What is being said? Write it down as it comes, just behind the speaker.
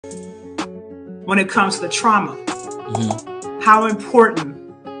when it comes to trauma. How important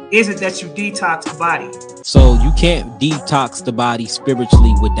is it that you detox the body? So you can't detox the body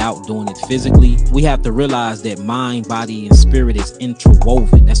spiritually without doing it physically. We have to realize that mind, body, and spirit is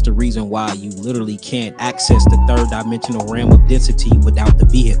interwoven. That's the reason why you literally can't access the third dimensional realm of density without the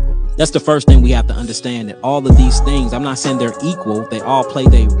vehicle. That's the first thing we have to understand, that all of these things, I'm not saying they're equal, they all play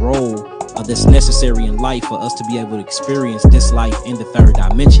their role that's necessary in life for us to be able to experience this life in the third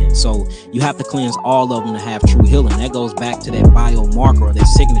dimension. So you have to cleanse all of them to have true healing. That goes back to that biomarker or that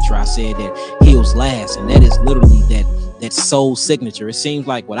signature I said that heals last, and that is literally that soul signature. It seems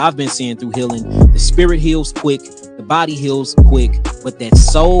like what I've been seeing through healing, the spirit heals quick, the body heals quick, but that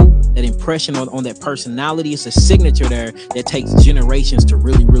soul, that impression on that personality, it's a signature there that takes generations to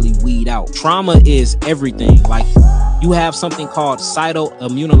really weed out. Trauma is everything. Like, you have something called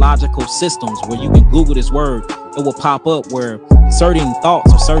cyto-immunological systems, where you can Google this word, it will pop up, where certain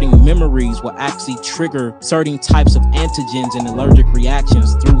thoughts or certain memories will actually trigger certain types of antigens and allergic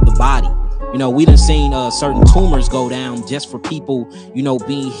reactions through the body. You know, we done seen certain tumors go down just for people, you know,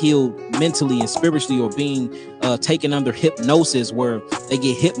 being healed mentally and spiritually, or being taken under hypnosis, where they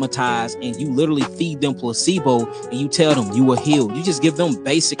get hypnotized and you literally feed them placebo and you tell them you were healed. You just give them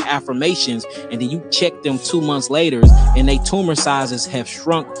basic affirmations, and then you check them 2 months later and their tumor sizes have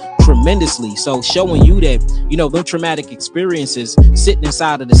shrunk tremendously. So showing you that, you know, them traumatic experiences sitting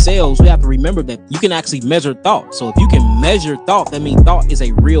inside of the cells, we have to remember that you can actually measure thought. So if you can measure thought, that means thought is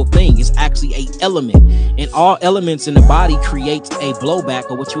a real thing. It's actually a element, and all elements in the body creates a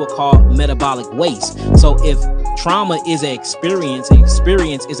blowback, or what you would call metabolic waste. So if trauma is an experience, and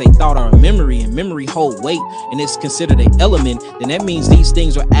experience is a thought or a memory, and memory hold weight, and it's considered an element, then that means these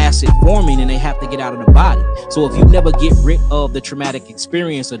things are acid forming and they have to get out of the body. So if you never get rid of the traumatic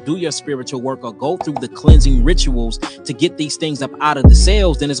experience, or do your spiritual work, or go through the cleansing rituals to get these things up out of the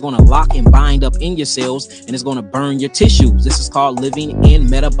cells, then it's going to lock and bind up in your cells, and it's going to burn your tissues. This is called living in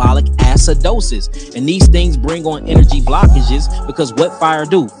metabolic acidosis, and these things bring on energy blockages, because what fire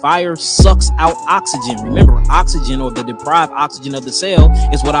do? Fire sucks out oxygen. Remember, oxygen, or the deprived oxygen of the cell,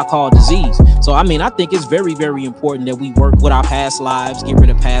 is what I call disease. So I mean, I think it's very important that we work with our past lives, get rid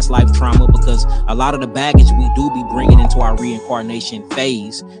of past life trauma, because a lot of the baggage we do be bringing into our reincarnation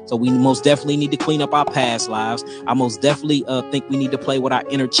phase. So we most definitely need to clean up our past lives. I most definitely think we need to play with our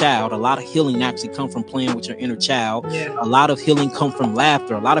inner child. A lot of healing actually come from playing with your inner child. A lot of healing come from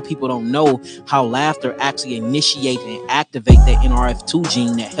laughter. A lot of people don't know how laughter actually initiates and activate that NRF2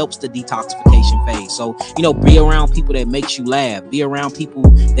 gene that helps the detoxification phase. So, you know, be around people that makes you laugh. Be around people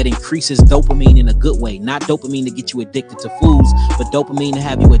that increases dopamine in a good way. Not dopamine to get you addicted to foods, but dopamine to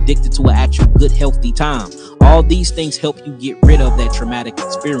have you addicted to an actual good, healthy time. All these things help you get rid of that traumatic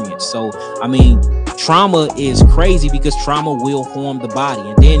experience. So, I mean, trauma is crazy, because trauma will harm the body.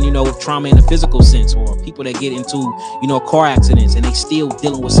 And then, you know, trauma in a physical sense, or people that get into, you know, car accidents and they still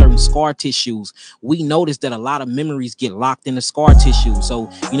dealing with certain scar tissues. We notice that a lot of memories get locked in the scar tissue. So,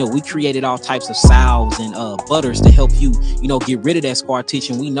 you know, we created all types of salves and butters to help you, you know, get rid of that scar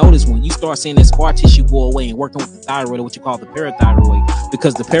tissue. And we notice when you start seeing that scar tissue go away, and working with the thyroid, or what you call the parathyroid,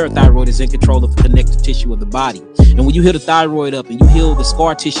 because the parathyroid is in control of the connective tissue of the body. And when you heal the thyroid up and you heal the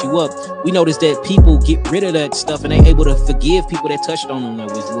scar tissue up, we notice that people get rid of that stuff, and they're able to forgive people that touched on them.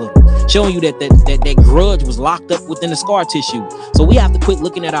 That was showing you that grudge was locked up within the scar tissue. So we have to quit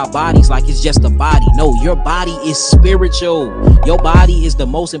looking at our bodies like it's just a body. No, your body is spiritual. Your body is the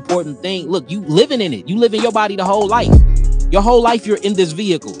most important thing. Look, you living in it. You live in your body the whole life. Your whole life you're in this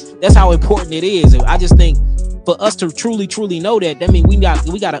vehicle. That's how important it is. And I just think for us to truly know that means we got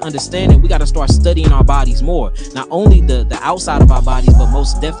to understand it. We got to start studying our bodies more. Not only the outside of our bodies, but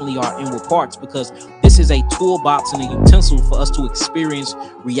most definitely our inward parts, because this is a toolbox and a utensil for us to experience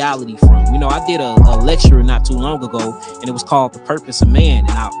reality from. You know, I did a lecture not too long ago, and it was called The Purpose of Man.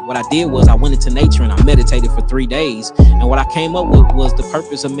 And what I did was I went into nature and I meditated for 3 days. And what I came up with was the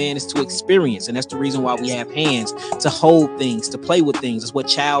purpose of man is to experience. And that's the reason why we have hands, to hold things, to play with things. It's what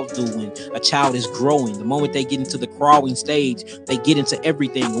childs do when a child is growing. The moment they get into the crawling stage, they get into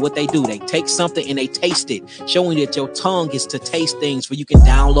everything. And what they do, they take something and they taste it, showing that your tongue is to taste things for you can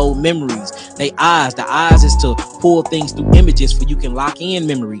download memories. The eyes is to pull things through images for you can lock in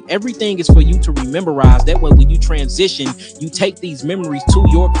memory. Everything is for you to rememberize. That way when you transition, you take these memories to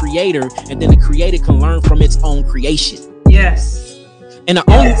your creator, and then the creator can learn from its own creation. Yes. And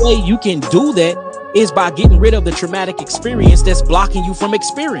the only way you can do that is by getting rid of the traumatic experience that's blocking you from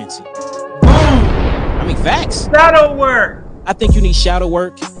experiencing. I mean, facts. Shadow work. I think you need shadow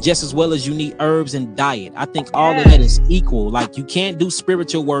work just as well as you need herbs and diet. I think all of that is equal. Like, you can't do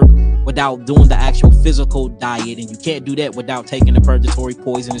spiritual work without doing the actual physical diet, and you can't do that without taking the purgatory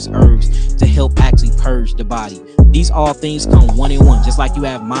poisonous herbs to help actually purge the body. These all things come one in one. Just like you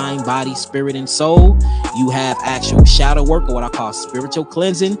have mind, body, spirit, and soul, you have actual shadow work, or what I call spiritual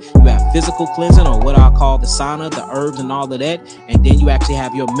cleansing. You have physical cleansing, or what I call the sauna, the herbs, and all of that. And then you actually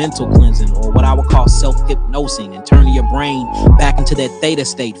have your mental cleansing, or what I would call self-hypnosing, and turning your brain back into that theta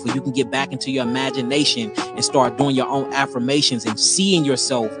state where you can get back into your imagination and start doing your own affirmations and seeing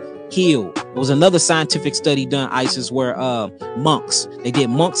yourself healed. There was another scientific study done, ISIS, where monks, they did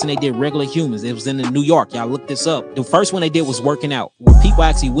monks and they did regular humans. It was in New York. Y'all look this up. The first one they did was working out, where people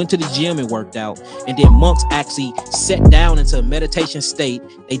actually went to the gym and worked out, and then monks actually sat down into a meditation state.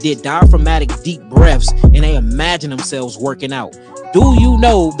 They did diaphragmatic deep breaths and they imagined themselves working out. Do you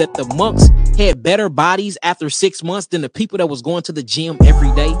know that the monks had better bodies after 6 months than the people that was going to the gym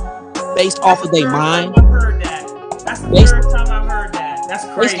every day, based off of their mind? I've heard that. That's the third time I've heard that. That's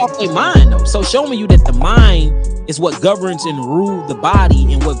crazy. Based off their mind, though. So showing you that the mind is what governs and rule the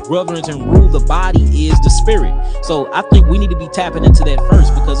body, and what governs and rule the body is the spirit. So I think we need to be tapping into that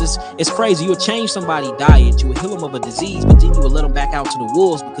first, because it's crazy. You'll change somebody's diet, you will heal them of a disease, but then you will let them back out to the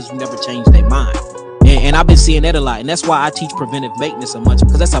wolves because you never changed their mind. And I've been seeing that a lot, and that's why I teach preventive maintenance so much,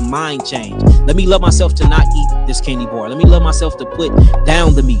 because that's a mind change. Let me love myself to not eat this candy bar. Let me love myself to put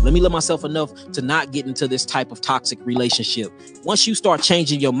down the meat. Let me love myself enough to not get into this type of toxic relationship. Once you start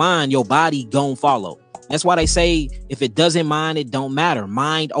changing your mind, your body gon' follow. That's why they say if it doesn't mind, it don't matter.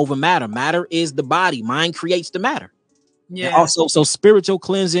 Mind over matter. Matter is the body. Mind creates the matter. Yeah. And also, so spiritual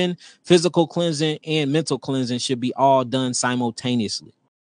cleansing, physical cleansing, and mental cleansing should be all done simultaneously.